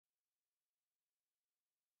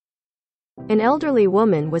An elderly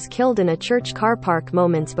woman was killed in a church car park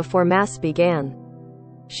moments before Mass began.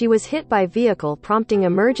 She was hit by vehicle, prompting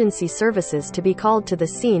emergency services to be called to the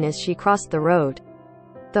scene as she crossed the road.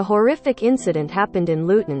 The horrific incident happened in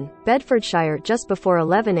Luton, Bedfordshire just before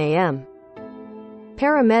 11 a.m.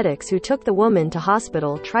 Paramedics who took the woman to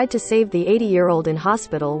hospital tried to save the 80-year-old in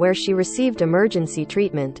hospital where she received emergency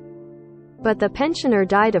treatment. But the pensioner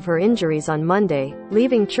died of her injuries on Monday,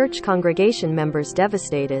 leaving church congregation members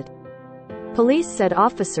devastated. Police said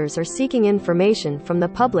officers are seeking information from the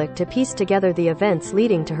public to piece together the events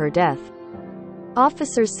leading to her death.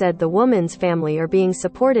 Officers said the woman's family are being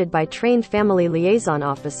supported by trained family liaison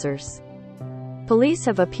officers. Police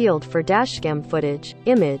have appealed for dashcam footage,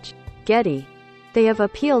 image, Getty. They have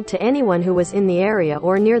appealed to anyone who was in the area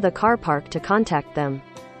or near the car park to contact them.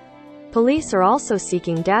 Police are also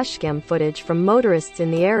seeking dashcam footage from motorists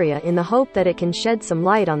in the area in the hope that it can shed some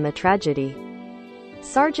light on the tragedy.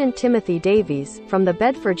 Sergeant Timothy Davies, from the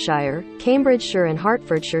Bedfordshire, Cambridgeshire and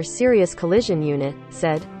Hertfordshire Serious Collision Unit,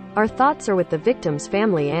 said, "Our thoughts are with the victim's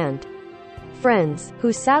family and friends,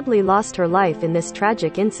 who sadly lost her life in this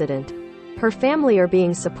tragic incident. Her family are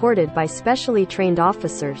being supported by specially trained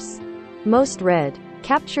officers." Most read,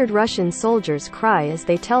 "Captured Russian soldiers cry as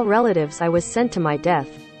they tell relatives I was sent to my death."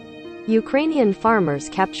 Ukrainian farmers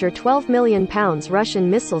capture £12 million Russian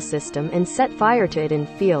missile system and set fire to it in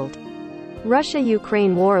field.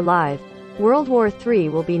 Russia-Ukraine war live. World War III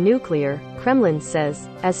will be nuclear, Kremlin says,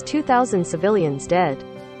 as 2,000 civilians dead.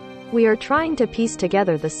 "We are trying to piece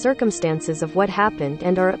together the circumstances of what happened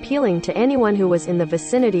and are appealing to anyone who was in the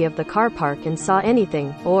vicinity of the car park and saw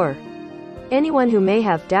anything, or anyone who may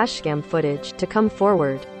have dashcam footage, to come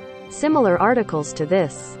forward." Similar articles to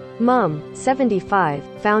this. Mum, 75,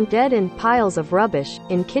 found dead in piles of rubbish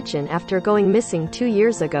in kitchen after going missing 2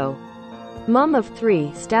 years ago. Mum of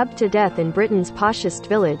 3 stabbed to death in Britain's poshest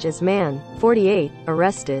village as man, 48,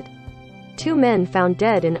 arrested. 2 men found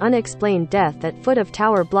dead in unexplained death at foot of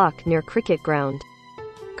tower block near cricket ground.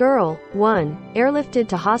 Girl, 1, airlifted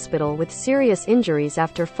to hospital with serious injuries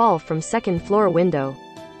after fall from second-floor window.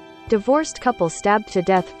 Divorced couple stabbed to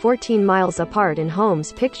death 14 miles apart in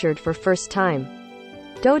homes pictured for first time.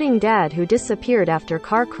 Doting dad who disappeared after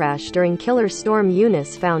car crash during killer storm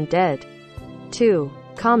Eunice found dead. 2.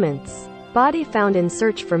 Comments. Body found in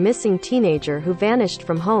search for missing teenager who vanished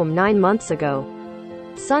from home 9 months ago.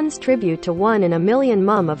 Son's tribute to 1 in a million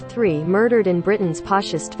mum of 3 murdered in Britain's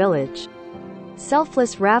poshest village.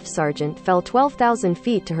 Selfless RAF sergeant fell 12,000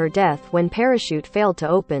 feet to her death when parachute failed to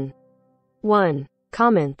open. 1.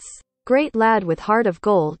 Comments. Great lad with heart of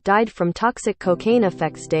gold died from toxic cocaine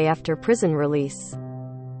effects day after prison release.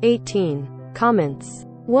 18. Comments.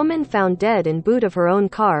 Woman found dead in boot of her own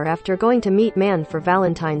car after going to meet man for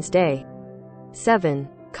Valentine's Day. 7.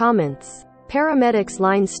 Comments. Paramedics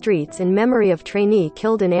line streets in memory of trainee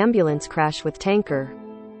killed in ambulance crash with tanker.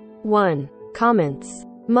 1. Comments.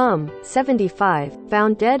 Mum, 75,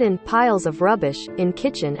 found dead in piles of rubbish in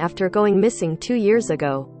kitchen after going missing 2 years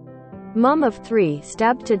ago. Mum of 3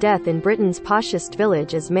 stabbed to death in Britain's poshest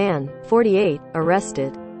village as man, 48,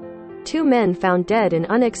 arrested. 2 men found dead in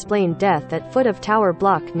unexplained death at foot of tower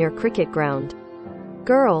block near cricket ground.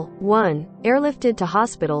 Girl, 1, airlifted to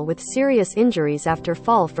hospital with serious injuries after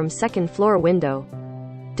fall from second-floor window.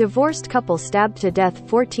 Divorced couple stabbed to death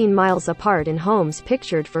 14 miles apart in homes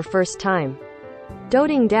pictured for first time.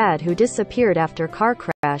 Doting dad who disappeared after car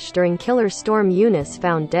crash during killer storm Eunice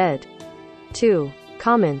found dead. 2.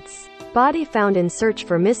 Comments. Body found in search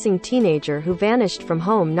for missing teenager who vanished from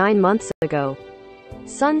home 9 months ago.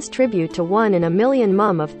 Son's tribute to 1 in a million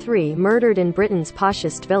mum of 3 murdered in Britain's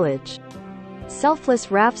poshest village.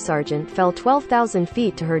 Selfless RAF sergeant fell 12,000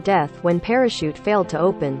 feet to her death when parachute failed to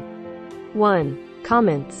open. 1.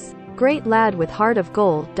 Comments. Great lad with heart of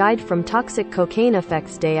gold died from toxic cocaine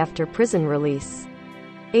effects day after prison release.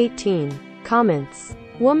 18. Comments.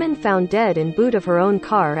 Woman found dead in boot of her own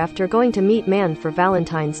car after going to meet man for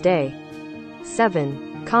Valentine's Day.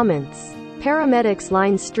 7. Comments. Paramedics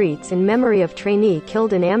line streets in memory of trainee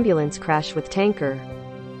killed in ambulance crash with tanker.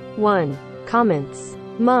 1. Comments.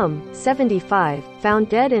 Mum, 75, found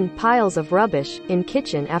dead in piles of rubbish in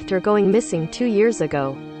kitchen after going missing 2 years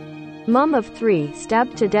ago. Mum of 3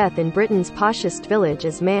 stabbed to death in Britain's poshest village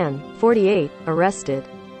as man, 48, arrested.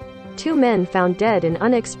 2 men found dead in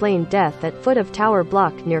unexplained death at foot of tower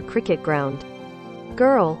block near cricket ground.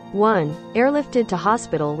 Girl, 1, airlifted to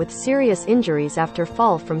hospital with serious injuries after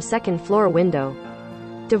fall from second-floor window.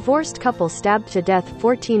 Divorced couple stabbed to death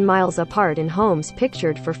 14 miles apart in homes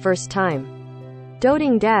pictured for first time.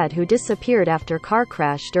 Doting dad who disappeared after car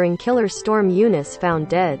crash during killer storm Eunice found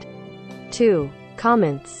dead. 2.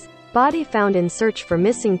 Comments. Body found in search for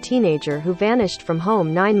missing teenager who vanished from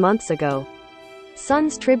home 9 months ago.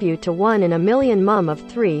 Son's tribute to 1 in a million mum of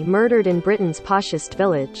 3 murdered in Britain's poshest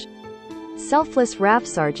village. Selfless RAF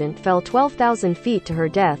sergeant fell 12,000 feet to her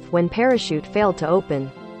death when parachute failed to open.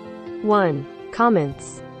 1.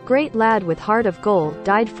 Comments. Great lad with heart of gold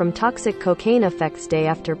died from toxic cocaine effects day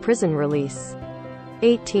after prison release.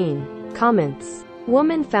 18. Comments.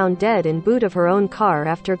 Woman found dead in boot of her own car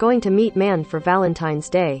after going to meet man for Valentine's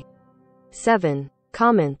Day. 7.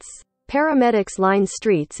 Comments. Paramedics line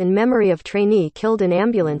streets in memory of trainee killed in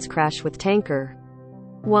ambulance crash with tanker.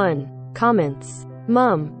 1. Comments.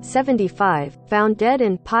 Mum, 75, found dead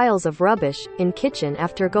in piles of rubbish in kitchen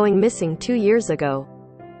after going missing 2 years ago.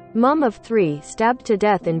 Mum of 3 stabbed to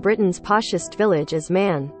death in Britain's poshest village as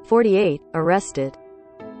man, 48, arrested.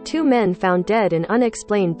 2 men found dead in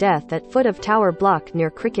unexplained death at foot of tower block near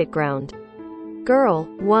cricket ground. Girl,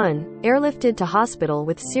 1, airlifted to hospital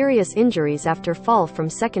with serious injuries after fall from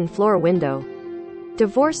second-floor window.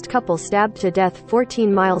 Divorced couple stabbed to death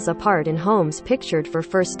 14 miles apart in homes pictured for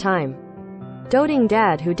first time. Doting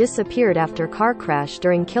dad who disappeared after car crash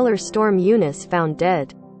during killer storm Eunice found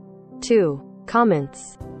dead. 2.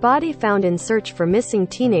 Comments. Body found in search for missing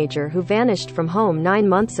teenager who vanished from home 9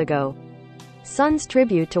 months ago. Son's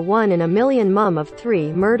tribute to 1 in a million mum of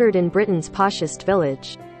 3 murdered in Britain's poshest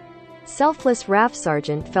village. Selfless RAF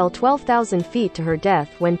sergeant fell 12,000 feet to her death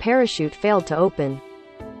when parachute failed to open.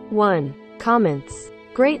 1. Comments.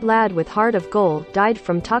 Great lad with heart of gold died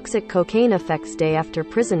from toxic cocaine effects day after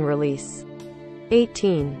prison release.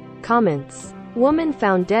 18. Comments. Woman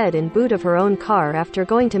found dead in boot of her own car after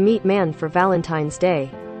going to meet man for Valentine's Day.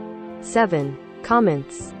 7.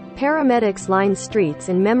 Comments. Paramedics line streets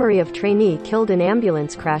in memory of trainee killed in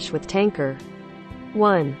ambulance crash with tanker.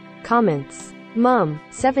 1. Comments. Mum,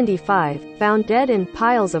 75, found dead in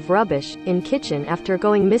piles of rubbish in kitchen after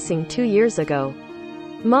going missing 2 years ago.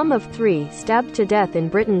 Mum of 3 stabbed to death in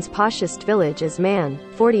Britain's poshest village as man,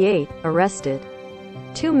 48, arrested.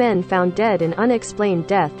 2 men found dead in unexplained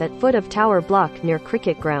death at foot of tower block near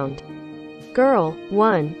cricket ground. Girl,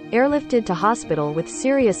 1, airlifted to hospital with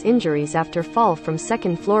serious injuries after fall from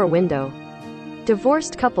second-floor window.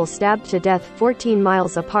 Divorced couple stabbed to death 14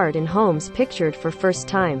 miles apart in homes pictured for first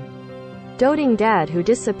time. Doting dad who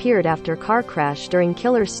disappeared after car crash during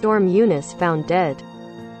killer storm Eunice found dead.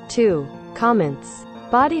 2. Comments.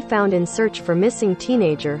 Body found in search for missing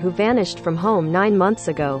teenager who vanished from home 9 months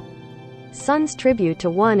ago. Son's tribute to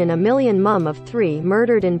 1 in a million mum of 3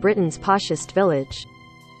 murdered in Britain's poshest village.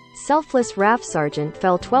 Selfless RAF sergeant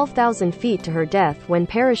fell 12,000 feet to her death when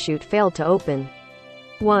parachute failed to open.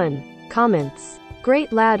 1. Comments.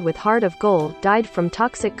 Great lad with heart of gold died from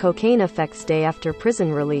toxic cocaine effects day after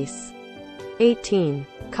prison release. 18.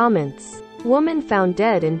 Comments. Woman found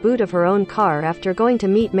dead in boot of her own car after going to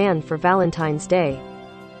meet man for Valentine's Day.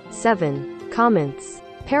 7. Comments.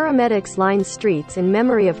 Paramedics line streets in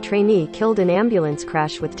memory of trainee killed in ambulance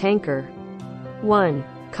crash with tanker. 1.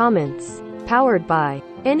 Comments. Powered by.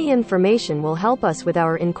 Any information will help us with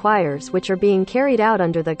our inquiries which are being carried out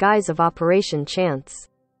under the guise of Operation Chance.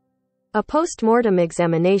 A post-mortem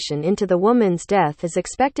examination into the woman's death is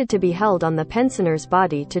expected to be held on the pensioner's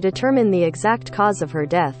body to determine the exact cause of her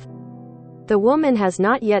death. The woman has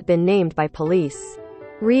not yet been named by police.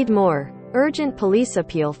 Read more. Urgent police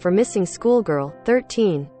appeal for missing schoolgirl,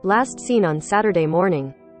 13, last seen on Saturday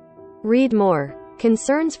morning. Read more.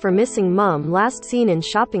 Concerns for missing mum last seen in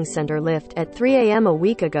shopping center lift at 3 a.m. a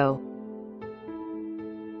week ago.